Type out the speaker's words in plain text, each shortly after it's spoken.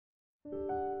If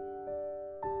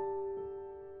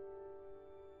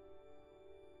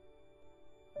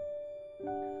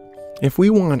we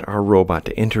want our robot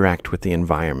to interact with the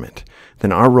environment,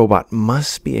 then our robot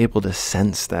must be able to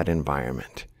sense that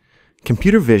environment.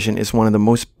 Computer vision is one of the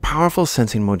most powerful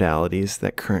sensing modalities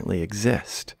that currently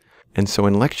exist. And so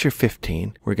in Lecture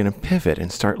 15, we're going to pivot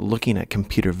and start looking at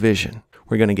computer vision.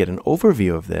 We're going to get an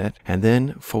overview of that and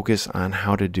then focus on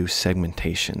how to do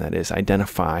segmentation, that is,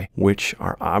 identify which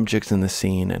are objects in the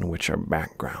scene and which are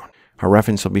background. Our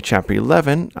reference will be Chapter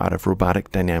 11 out of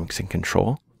Robotic Dynamics and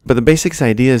Control. But the basics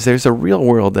idea is there's a real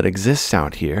world that exists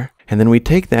out here, and then we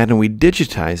take that and we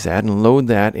digitize that and load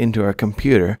that into our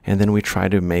computer, and then we try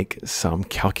to make some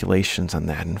calculations on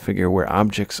that and figure where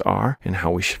objects are and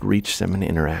how we should reach them and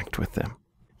interact with them.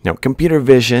 Now, computer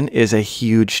vision is a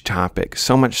huge topic,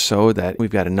 so much so that we've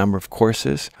got a number of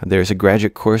courses. There's a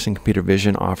graduate course in computer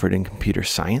vision offered in computer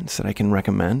science that I can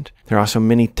recommend. There are also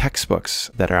many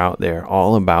textbooks that are out there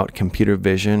all about computer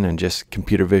vision and just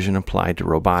computer vision applied to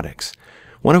robotics.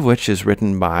 One of which is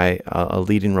written by a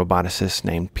leading roboticist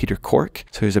named Peter Cork.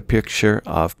 So here's a picture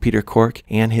of Peter Cork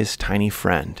and his tiny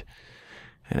friend.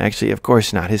 And actually, of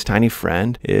course not. His tiny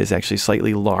friend is actually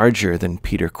slightly larger than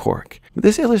Peter Cork. But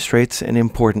this illustrates an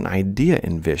important idea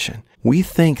in vision. We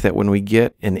think that when we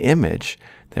get an image,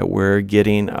 that we're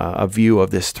getting a view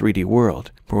of this 3D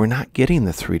world. But we're not getting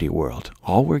the 3D world.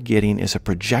 All we're getting is a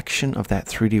projection of that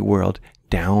 3D world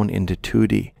down into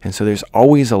 2D. And so there's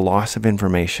always a loss of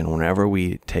information whenever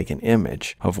we take an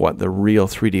image of what the real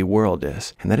 3D world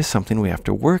is. And that is something we have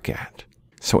to work at.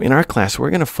 So in our class, we're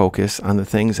going to focus on the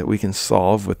things that we can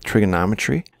solve with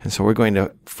trigonometry. And so we're going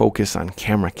to focus on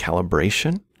camera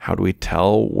calibration. How do we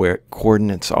tell where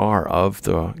coordinates are of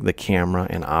the camera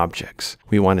and objects?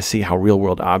 We want to see how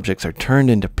real-world objects are turned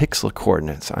into pixel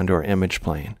coordinates onto our image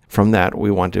plane. From that,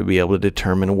 we want to be able to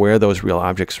determine where those real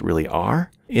objects really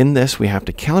are. In this, we have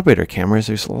to calibrate our cameras.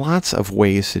 There's lots of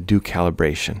ways to do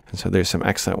calibration. And so there's some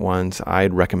excellent ones.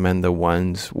 I'd recommend the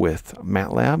ones with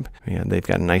MATLAB. Yeah, they've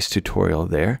got a nice tutorial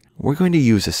there. We're going to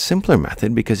use a simpler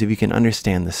method because if you can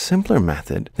understand the simpler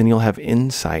method, then you'll have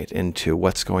insight into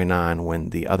what's going on when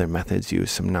the other methods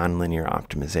use some nonlinear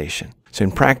optimization. So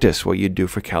in practice, what you do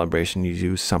for calibration, you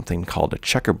use something called a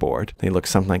checkerboard. They look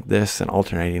something like this, and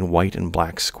alternating white and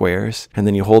black squares. And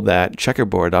then you hold that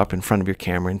checkerboard up in front of your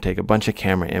camera and take a bunch of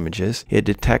camera images. It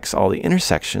detects all the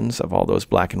intersections of all those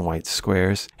black and white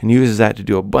squares and uses that to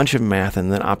do a bunch of math and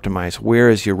then optimize where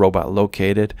is your robot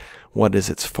located, what is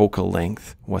its focal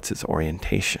length, what's its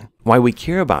orientation. Why we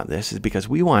care about this is because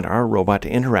we want our robot to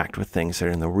interact with things that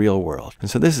are in the real world. And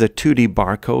so this is a 2D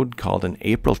barcode called an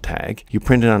April tag. You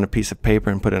print it on a piece of paper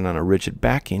and put it on a rigid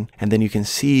backing, and then you can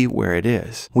see where it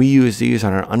is. We use these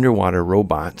on our underwater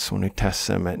robots when we test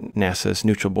them at NASA's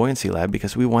Neutral Buoyancy Lab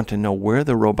because we want to know where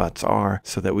the robots are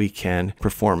so that we can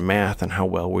perform math on how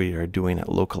well we are doing at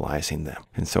localizing them.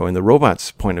 And so in the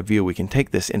robot's point of view, we can take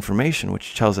this information,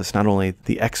 which tells us not only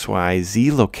the X, Y,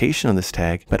 Z location of this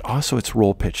tag, but also its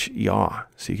roll pitch yaw.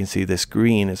 So you can see this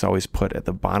green is always put at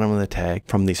the bottom of the tag.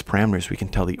 From these parameters, we can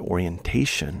tell the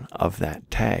orientation of that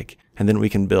tag. And then we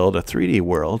can build a 3D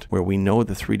world where we know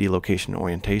the 3D location and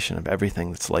orientation of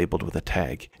everything that's labeled with a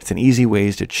tag. It's an easy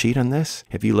way to cheat on this.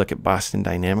 If you look at Boston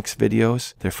Dynamics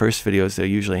videos, their first videos, they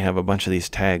usually have a bunch of these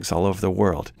tags all over the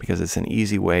world because it's an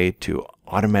easy way to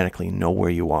automatically know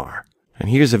where you are. And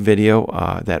here's a video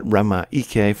that Rema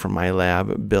Ike from my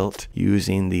lab built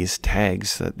using these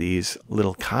tags that these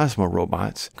little Cosmo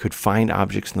robots could find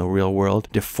objects in the real world,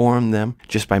 deform them.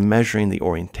 Just by measuring the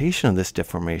orientation of this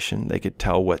deformation, they could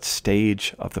tell what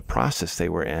stage of the process they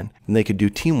were in. And they could do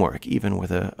teamwork even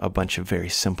with a bunch of very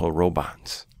simple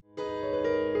robots.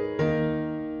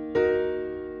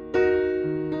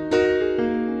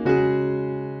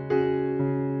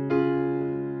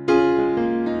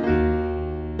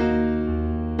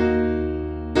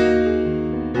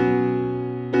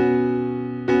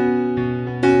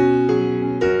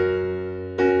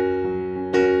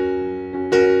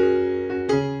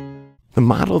 The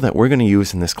model that we're going to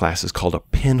use in this class is called a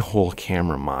pinhole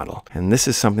camera model. And this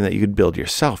is something that you could build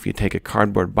yourself. You take a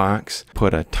cardboard box,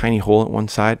 put a tiny hole at one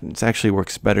side. It actually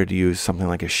works better to use something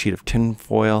like a sheet of tin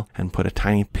foil and put a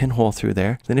tiny pinhole through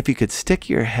there. Then if you could stick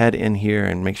your head in here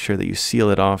and make sure that you seal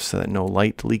it off so that no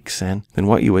light leaks in, then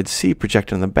what you would see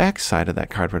projected on the back side of that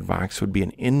cardboard box would be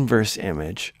an inverse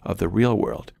image of the real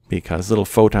world, because little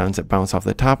photons that bounce off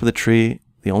the top of the tree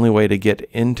The only way to get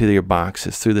into your box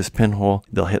is through this pinhole.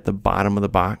 They'll hit the bottom of the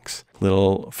box.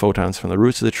 Little photons from the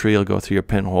roots of the tree will go through your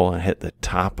pinhole and hit the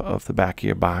top of the back of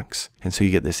your box. And so you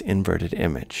get this inverted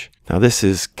image. Now this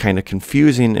is kind of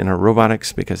confusing in our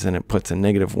robotics because then it puts a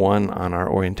 -1 on our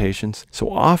orientations.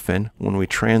 So often when we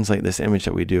translate this image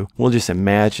that we do, we'll just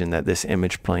imagine that this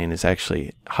image plane is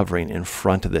actually hovering in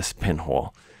front of this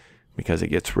pinhole because it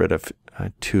gets rid of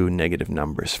 2 negative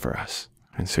numbers for us.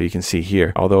 And so you can see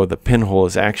here, although the pinhole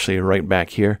is actually right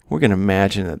back here, we're going to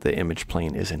imagine that the image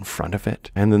plane is in front of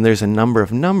it. And then there's a number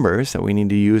of numbers that we need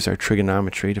to use our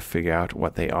trigonometry to figure out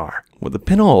what they are. What the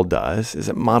pinhole does is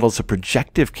it models a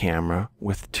projective camera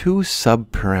with 2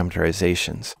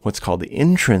 sub-parameterizations, what's called the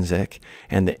intrinsic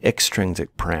and the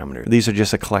extrinsic parameter. These are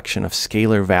just a collection of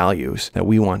scalar values that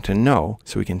we want to know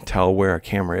so we can tell where a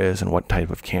camera is and what type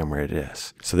of camera it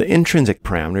is. So the intrinsic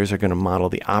parameters are going to model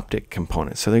the optic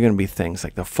components. So they're going to be things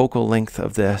like the focal length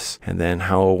of this, and then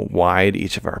how wide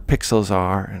each of our pixels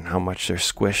are and how much they're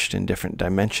squished in different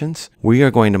dimensions. We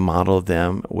are going to model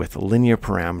them with linear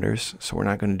parameters, so we're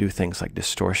not going to do things like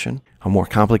distortion. A more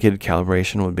complicated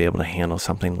calibration would be able to handle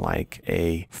something like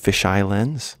a fisheye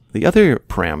lens. The other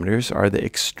parameters are the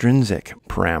extrinsic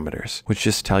parameters, which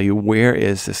just tell you where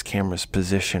is this camera's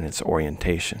position, its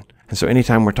orientation. And so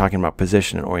anytime we're talking about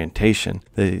position and orientation,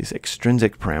 these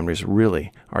extrinsic parameters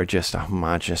really are just a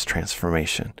homogeneous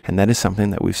transformation. And that is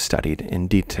something that we've studied in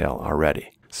detail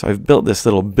already. So I've built this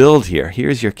little build here.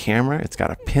 Here's your camera. It's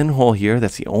got a pinhole here.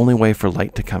 That's the only way for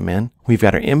light to come in. We've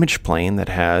got our image plane that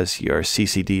has your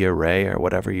CCD array or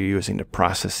whatever you're using to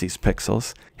process these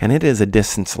pixels. And it is a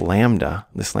distance lambda.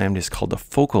 This lambda is called the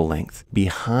focal length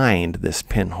behind this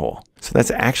pinhole. So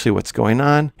that's actually what's going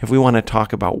on. If we want to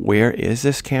talk about where is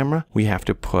this camera, we have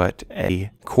to put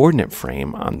a coordinate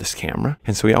frame on this camera.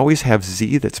 And so we always have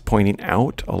Z that's pointing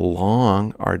out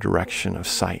along our direction of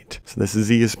sight. So this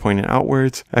Z is pointing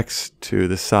outwards, X to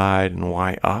the side, and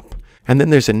Y up. And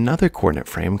then there's another coordinate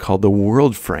frame called the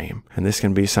world frame. And this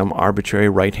can be some arbitrary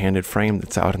right-handed frame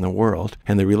that's out in the world.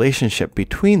 And the relationship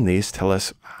between these tell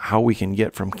us how we can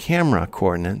get from camera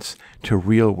coordinates to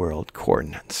real-world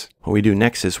coordinates. What we do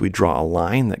next is we draw a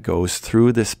line that goes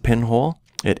through this pinhole.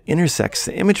 It intersects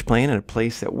the image plane at a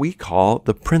place that we call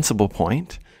the principal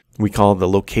point. We call the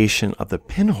location of the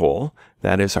pinhole,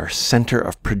 that is our center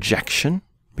of projection,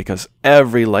 because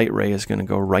every light ray is going to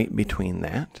go right between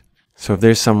that. So if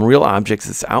there's some real objects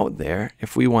that's out there,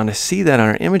 if we want to see that on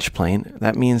our image plane,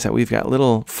 that means that we've got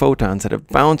little photons that have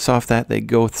bounced off that. They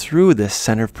go through this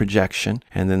center of projection,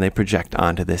 and then they project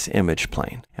onto this image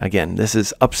plane. Again, this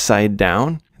is upside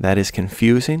down. That is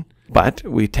confusing. But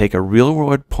we take a real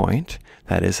world point,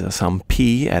 that is some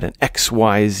P at an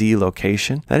XYZ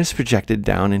location, that is projected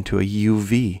down into a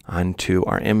UV onto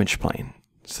our image plane.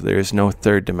 So there is no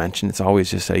third dimension. It's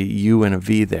always just a U and a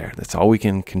V there. That's all we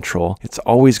can control. It's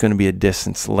always going to be a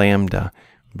distance lambda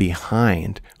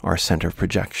behind our center of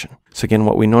projection. So again,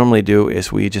 what we normally do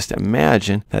is we just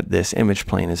imagine that this image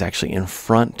plane is actually in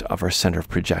front of our center of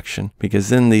projection, because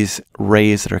then these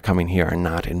rays that are coming here are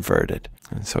not inverted.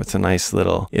 And so it's a nice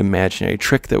little imaginary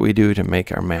trick that we do to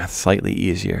make our math slightly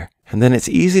easier. And then it's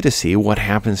easy to see what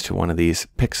happens to one of these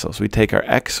pixels. We take our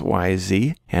X, Y,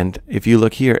 Z, and if you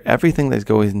look here, everything that's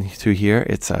going through here,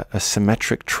 it's a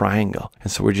symmetric triangle. And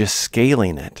so we're just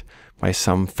scaling it by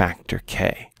some factor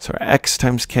K. So our X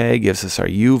times K gives us our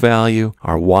U value,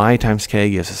 our Y times K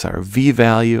gives us our V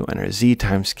value, and our Z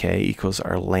times K equals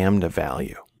our lambda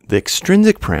value. The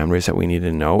extrinsic parameters that we need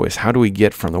to know is how do we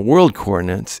get from the world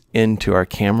coordinates into our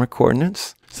camera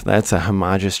coordinates. So that's a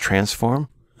homogeneous transform.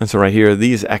 And so right here,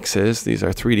 these x's, these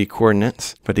are 3D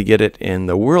coordinates. But to get it in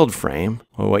the world frame,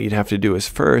 well, what you'd have to do is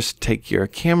first take your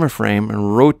camera frame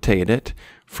and rotate it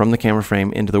from the camera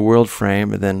frame into the world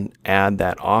frame, and then add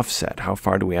that offset. How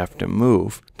far do we have to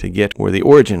move to get where the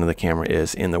origin of the camera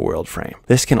is in the world frame?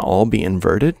 This can all be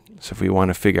inverted. So if we want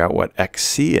to figure out what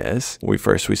XC is, we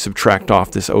subtract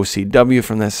off this OCW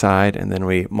from this side, and then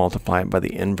we multiply it by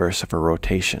the inverse of a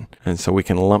rotation. And so we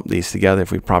can lump these together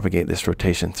if we propagate this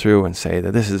rotation through and say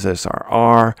that this is our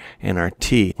R and our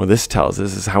T. Well, this tells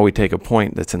us is how we take a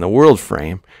point that's in the world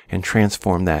frame and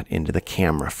transform that into the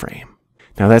camera frame.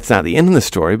 Now that's not the end of the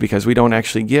story, because we don't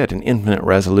actually get an infinite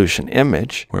resolution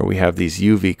image where we have these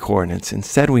UV coordinates.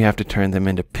 Instead, we have to turn them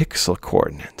into pixel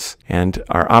coordinates. And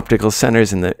our optical center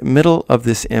is in the middle of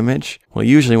this image. Well,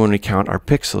 usually when we count our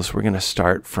pixels, we're going to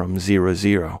start from 0,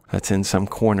 0. That's in some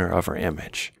corner of our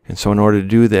image. And so in order to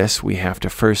do this, we have to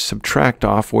first subtract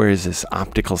off where is this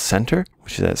optical center,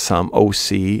 which is at some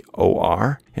OC,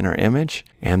 OR in our image.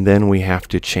 And then we have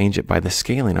to change it by the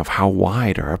scaling of how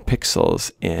wide are our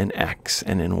pixels in X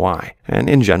and in Y. And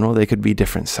in general, they could be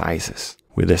different sizes.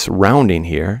 with this rounding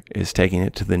here is taking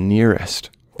it to the nearest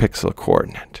pixel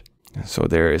coordinate. And so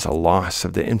there is a loss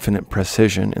of the infinite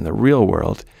precision in the real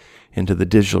world into the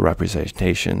digital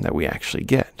representation that we actually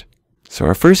get. So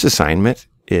our first assignment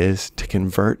is to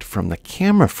convert from the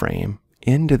camera frame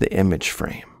into the image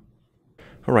frame.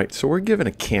 All right, so we're given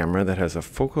a camera that has a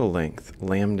focal length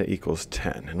lambda equals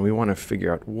 10, and we want to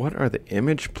figure out what are the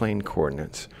image plane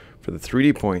coordinates for the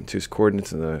 3D points whose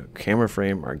coordinates in the camera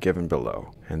frame are given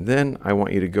below. And then I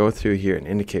want you to go through here and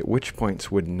indicate which points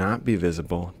would not be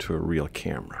visible to a real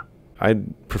camera.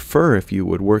 I'd prefer if you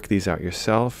would work these out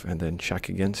yourself and then check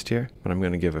against here, but I'm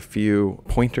going to give a few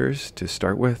pointers to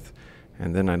start with,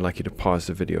 and then I'd like you to pause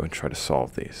the video and try to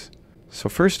solve these. So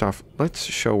first off, let's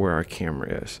show where our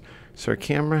camera is. So our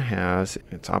camera has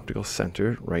its optical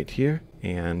center right here,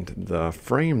 and the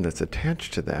frame that's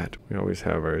attached to that, we always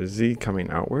have our Z coming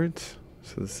outwards.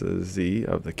 So this is Z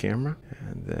of the camera,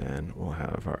 and then we'll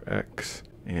have our X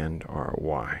and our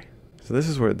Y. So this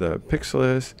is where the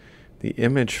pixel is. The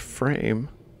image frame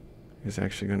is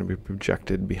actually going to be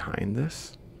projected behind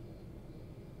this,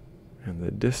 and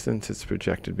the distance it's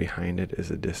projected behind it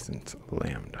is a distance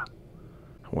lambda.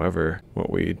 However, what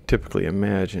we typically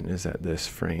imagine is that this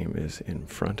frame is in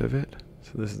front of it.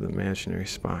 So this is the imaginary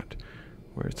spot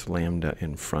where it's lambda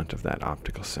in front of that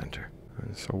optical center.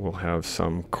 And so we'll have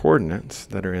some coordinates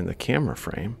that are in the camera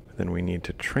frame. Then we need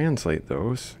to translate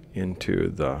those into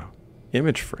the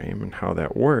image frame, and how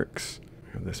that works.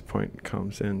 This point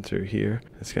comes in through here.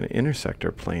 It's going to intersect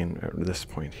our plane at this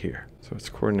point here. So its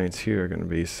coordinates here are going to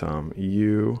be some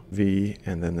u, v,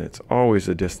 and then it's always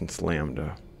a distance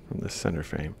lambda from the center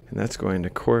frame. And that's going to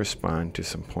correspond to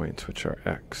some points which are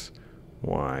x,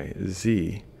 y,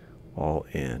 z, all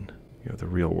in the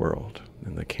real world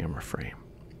in the camera frame.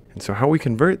 And so how we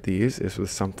convert these is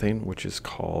with something which is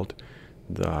called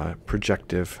the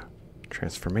projective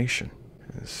transformation.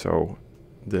 And so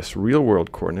this real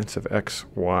world coordinates of x,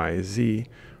 y, z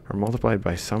are multiplied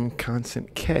by some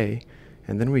constant k,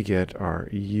 and then we get our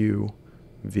u,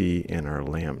 v, and our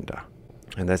lambda.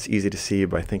 And that's easy to see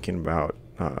by thinking about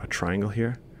a triangle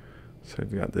here. So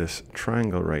we've got this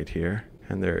triangle right here,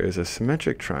 and there is a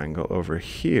symmetric triangle over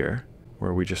here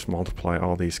where we just multiply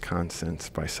all these constants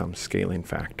by some scaling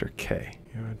factor k.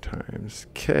 Times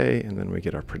k, and then we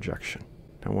get our projection.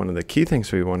 Now one of the key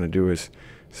things we want to do is,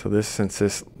 since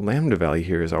this lambda value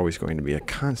here is always going to be a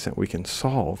constant, we can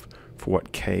solve for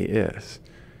what k is.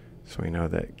 So we know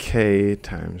that k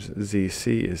times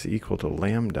zc is equal to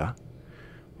lambda,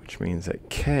 which means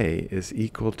that k is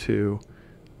equal to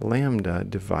lambda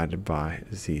divided by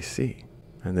zc.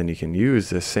 And then you can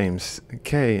use this same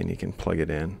k and you can plug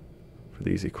it in for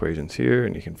these equations here,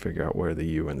 and you can figure out where the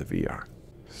u and the v are.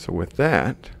 So with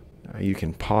that, you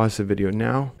can pause the video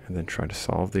now and then try to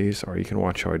solve these, or you can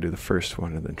watch how I do the first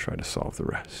one and then try to solve the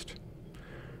rest.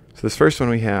 So this first one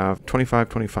we have 25,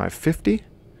 25, 50,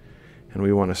 and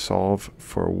we want to solve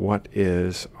for what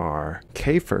is our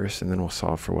k first, and then we'll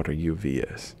solve for what our uv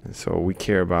is. And so we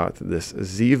care about this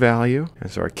z value,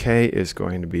 and so our k is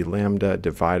going to be lambda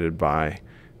divided by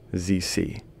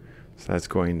zc. So that's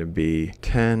going to be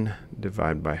 10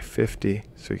 divided by 50.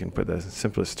 So we can put that in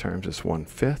simplest terms as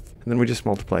 1/5. And then we just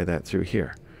multiply that through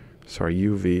here. So our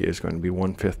uv is going to be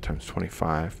 1/5 times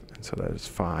 25. And so that is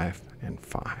 5 and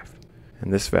 5.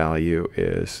 And this value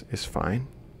is fine.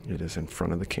 It is in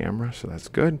front of the camera, so that's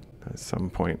good. At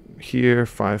some point here,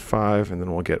 5, 5, and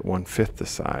then we'll get 1/5 the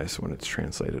size when it's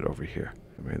translated over here.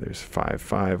 There's 5,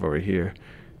 5 over here.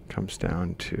 Comes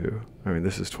down to,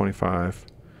 this is 25,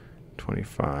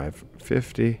 25,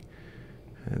 50,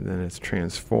 and then it's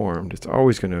transformed. It's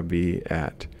always going to be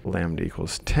at lambda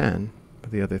equals 10,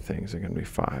 but the other things are going to be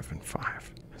 5 and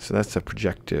 5. So that's a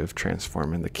projective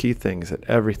transform, and the key thing is that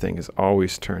everything is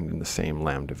always turned in the same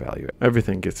lambda value.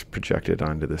 Everything gets projected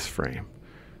onto this frame.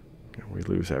 We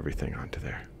lose everything onto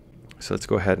there. So let's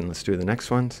go ahead and let's do the next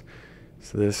ones.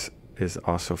 So this is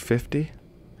also 50,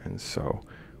 and so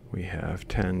we have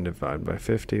 10 divided by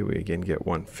 50. We again get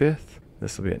 1/5.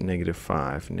 This will be at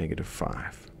 -5,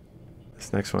 -5.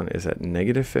 This next one is at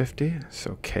 -50,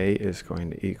 so k is going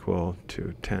to equal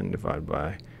to 10 divided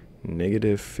by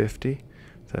 -50.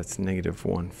 So that's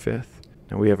 -1/5.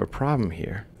 Now we have a problem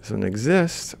here. This one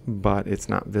exists, but it's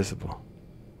not visible,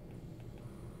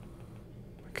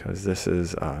 because this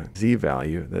is a z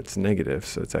value that's negative,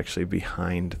 so it's actually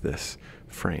behind this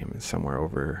frame. It's somewhere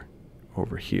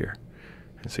over here.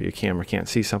 And so your camera can't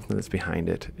see something that's behind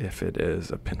it if it is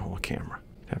a pinhole camera.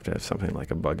 You have to have something like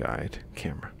a bug-eyed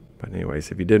camera. But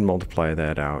anyways, if you did multiply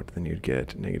that out, then you'd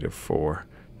get -4,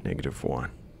 -1,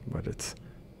 but it's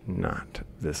not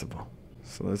visible.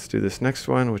 So let's do this next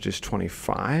one, which is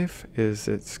 25 is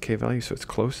its k value, so it's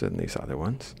closer than these other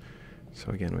ones.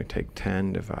 So again, we take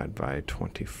 10 divided by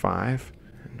 25,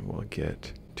 and we'll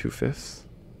get 2/5.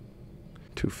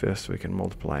 2/5, we can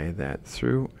multiply that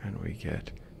through, and we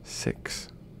get 6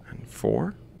 and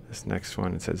 4. This next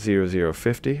one, it says 0, 0,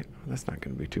 50. Well, that's not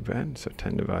going to be too bad. So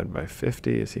 10 divided by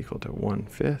 50 is equal to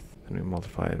 1/5. And we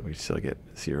multiply it, we still get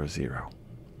 0, 0.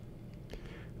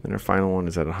 Then our final one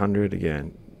is at 100.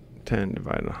 Again, 10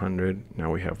 divided by 100.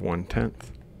 Now we have 1/10.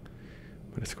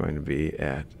 But it's going to be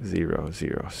at 0,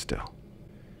 0 still.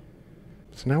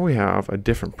 So now we have a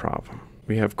different problem.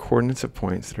 We have coordinates of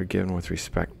points that are given with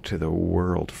respect to the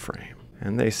world frame.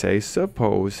 And they say,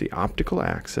 suppose the optical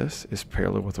axis is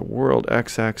parallel with the world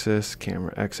x-axis,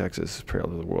 camera x-axis is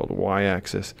parallel to the world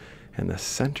y-axis, and the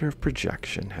center of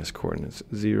projection has coordinates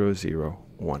 0, 0,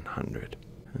 100.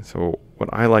 And so what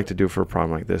I like to do for a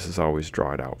problem like this is always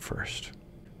draw it out first.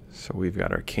 So we've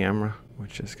got our camera,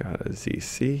 which has got a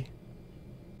ZC,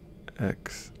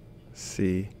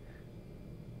 XC,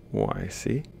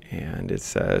 YC. And it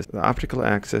says the optical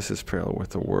axis is parallel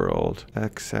with the world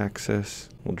x-axis.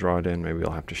 We'll draw it in. Maybe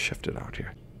I'll have to shift it out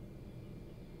here.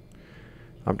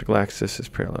 Optical axis is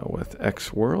parallel with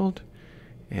x world.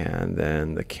 And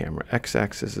then the camera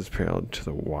x-axis is parallel to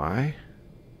the y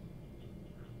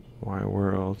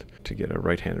world. To get a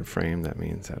right-handed frame, that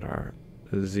means that our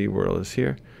z world is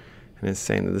here. And it's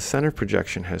saying that the center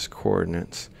projection has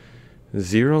coordinates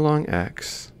 0 along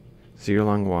x, 0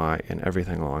 along y, and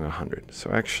everything along 100. So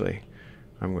actually,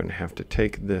 I'm going to have to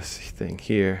take this thing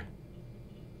here.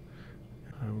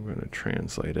 I'm going to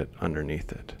translate it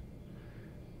underneath it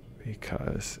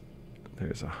because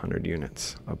there's 100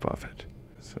 units above it.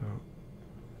 So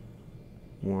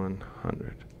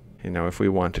 100. And now if we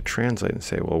want to translate and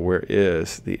say, well, where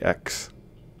is the XC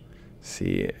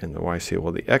and the YC?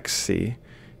 Well, the XC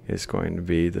is going to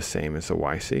be the same as the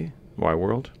YC, Y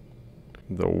world.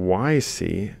 The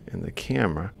YC in the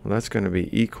camera, well, that's going to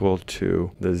be equal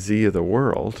to the Z of the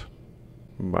world,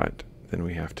 but then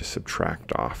we have to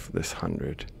subtract off this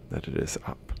 100 that it is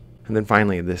up. And then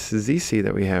finally, this ZC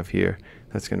that we have here,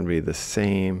 that's going to be the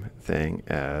same thing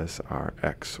as our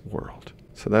X world.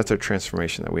 So that's our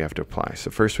transformation that we have to apply.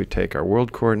 So first we take our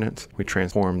world coordinates, we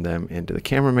transform them into the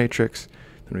camera matrix,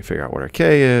 then we figure out what our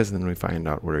K is, and then we find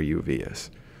out what our UV is.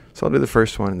 So I'll do the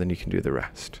first one, and then you can do the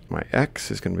rest. My X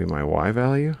is going to be my Y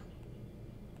value.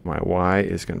 My Y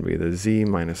is going to be the Z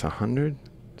minus 100,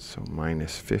 so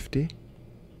minus 50.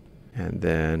 And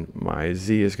then my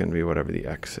Z is going to be whatever the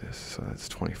X is, so that's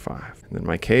 25. And then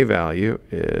my K value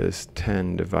is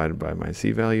 10 divided by my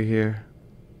Z value here,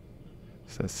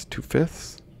 so that's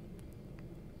 2/5.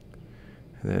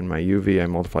 And then my UV, I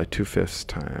multiply 2/5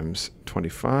 times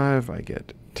 25, I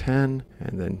get 10,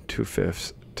 and then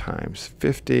 2/5 times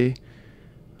 50,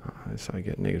 so I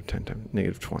get negative 10 times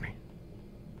negative 20.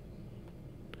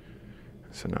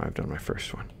 So now I've done my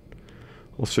first one.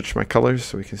 We'll switch my colors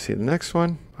so we can see the next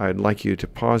one. I'd like you to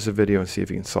pause the video and see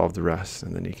if you can solve the rest,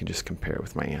 and then you can just compare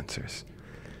with my answers.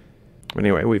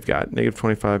 Anyway, we've got negative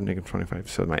 25, negative 25.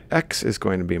 So my X is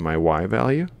going to be my Y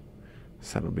value.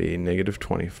 So that'll be negative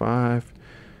 25.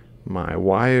 My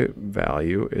Y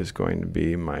value is going to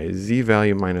be my Z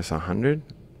value minus 100,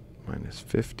 minus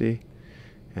 50.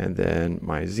 And then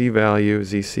my Z value,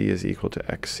 ZC, is equal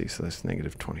to XC, so that's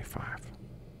negative 25.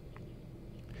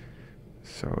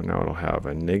 So now it'll have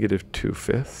a negative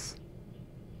 2/5.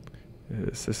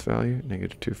 Is this value,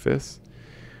 negative 2/5?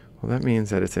 Well, that means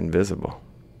that it's invisible.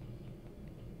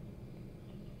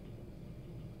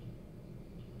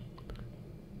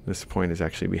 This point is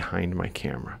actually behind my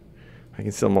camera. I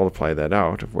can still multiply that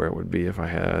out of where it would be if I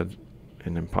had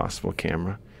an impossible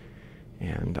camera.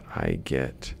 And I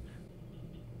get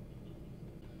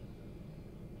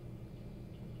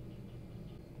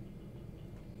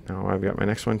now I've got my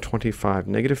next one, 25,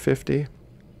 negative 50.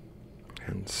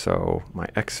 And so my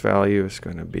X value is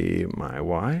going to be my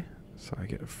Y. So I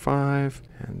get a 5.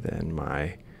 And then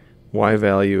my Y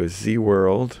value is Z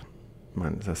world,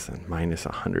 minus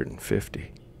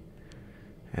 150.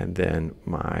 And then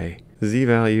my Z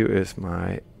value is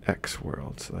my X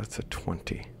world, so that's a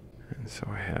 20. And so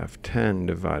I have 10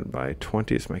 divided by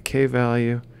 20 is my K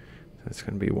value. That's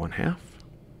going to be 1/2.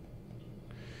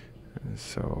 And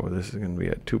so this is going to be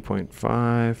at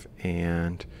 2.5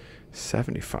 and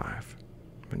 75,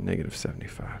 but negative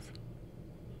 75,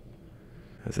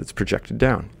 as it's projected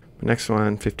down. The next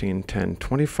one, 15, 10,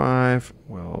 25.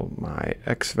 Well, my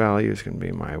X value is going to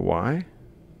be my Y.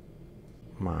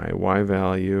 My Y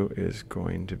value is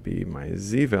going to be my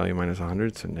Z value minus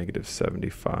 100, so negative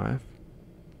 75.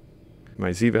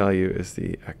 my z value is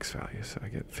the x value, so I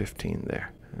get 15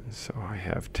 there. And so I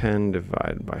have 10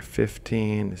 divided by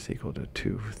 15 is equal to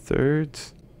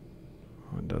 2/3.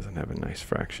 Oh, it doesn't have a nice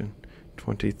fraction.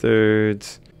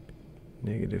 20/3,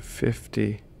 negative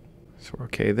 50. So we're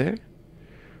okay there.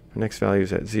 The next value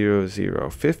is at 0, 0,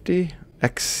 50.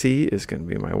 XC is going to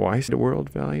be my y world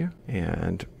value,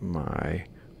 and my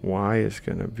y is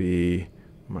going to be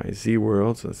my z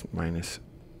world, so that's minus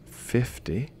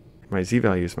 50. My z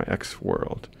value is my x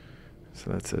world, so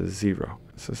that's a 0.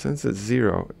 So since it's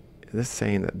 0, this is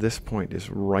saying that this point is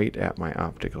right at my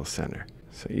optical center.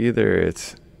 So either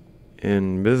it's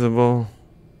invisible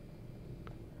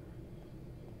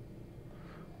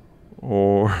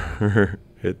or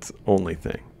it's only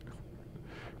thing.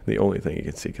 The only thing you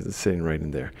can see because it's sitting right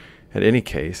in there. In any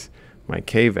case, my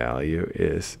k value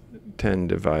is 10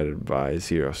 divided by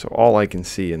 0. So all I can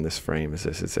see in this frame is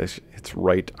this. It's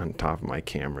right on top of my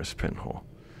camera's pinhole.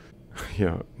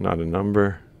 Not a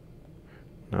number.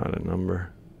 Not a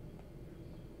number.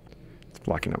 It's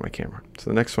blocking out my camera.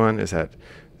 So the next one is at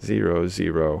 0,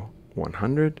 0,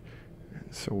 100.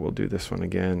 And so we'll do this one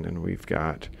again, and we've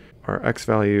got our x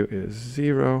value is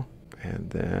 0.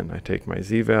 And then I take my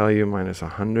z value minus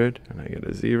 100, and I get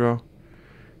a 0.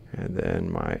 And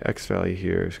then my x value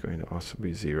here is going to also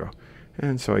be 0.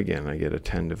 And so again, I get a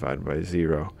 10 divided by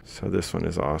 0. So this one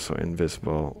is also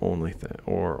invisible, only thing,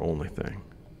 or only thing.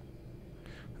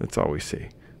 That's all we see.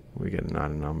 We get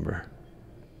not a number,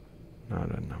 not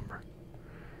a number.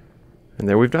 And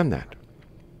there we've done that.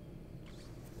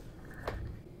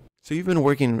 So you've been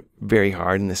working very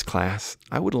hard in this class.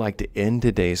 I would like to end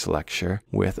today's lecture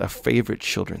with a favorite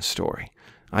children's story.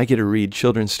 I get to read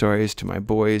children's stories to my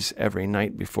boys every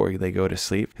night before they go to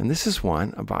sleep. And this is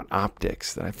one about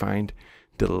optics that I find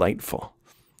delightful.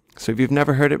 So if you've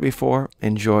never heard it before,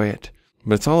 enjoy it.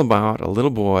 But it's all about a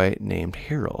little boy named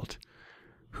Harold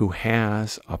who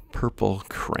has a purple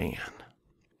crayon.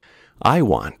 "I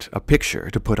want a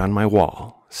picture to put on my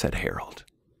wall," said Harold.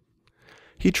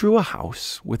 He drew a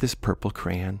house with his purple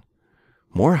crayon.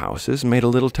 More houses made a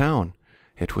little town.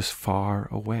 It was far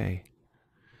away.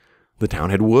 The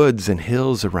town had woods and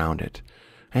hills around it,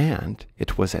 and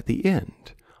it was at the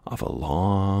end of a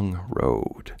long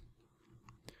road.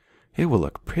 "It will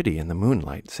look pretty in the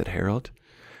moonlight," said Harold,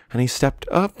 and he stepped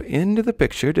up into the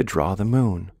picture to draw the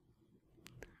moon.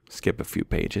 Skip a few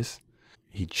pages.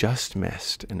 He just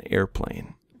missed an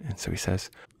airplane, and so he says,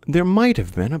 "There might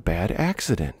have been a bad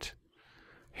accident."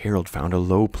 Harold found a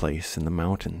low place in the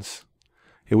mountains.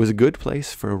 It was a good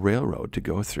place for a railroad to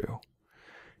go through.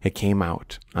 It came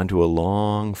out onto a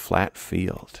long, flat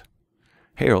field.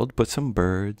 Harold put some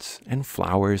birds and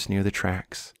flowers near the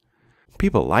tracks.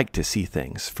 "People like to see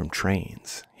things from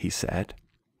trains," he said.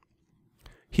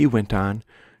 He went on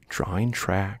drawing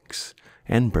tracks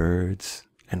and birds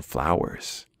and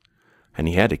flowers, and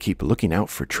he had to keep looking out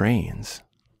for trains.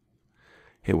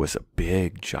 It was a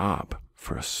big job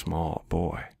for a small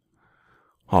boy.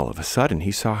 All of a sudden,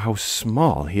 he saw how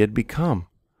small he had become.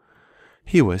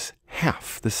 He was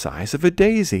half the size of a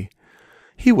daisy.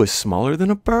 He was smaller than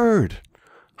a bird.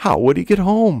 How would he get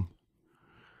home?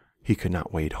 He could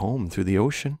not wade home through the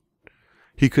ocean.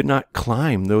 He could not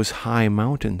climb those high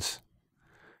mountains.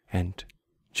 And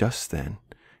just then,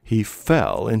 he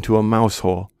fell into a mouse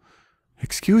hole.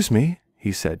 "Excuse me,"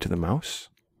 he said to the mouse.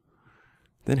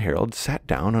 Then Harold sat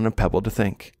down on a pebble to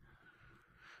think.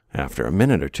 After a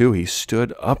minute or two, he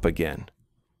stood up again.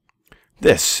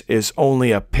 "This is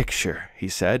only a picture," he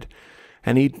said,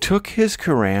 and he took his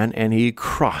crayon and he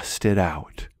crossed it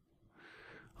out.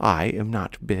 "I am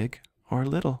not big or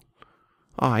little.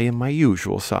 I am my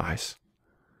usual size."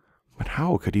 But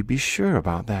how could he be sure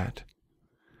about that?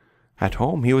 At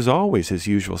home, he was always his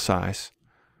usual size.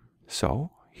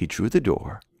 So he drew the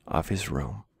door of his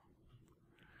room.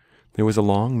 There was a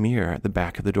long mirror at the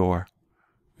back of the door.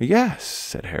 "Yes,"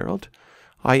 said Harold,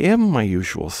 "I am my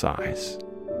usual size."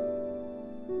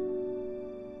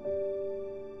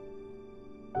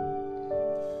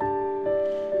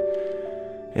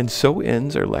 And so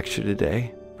ends our lecture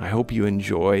today. I hope you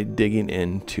enjoyed digging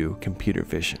into computer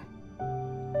vision.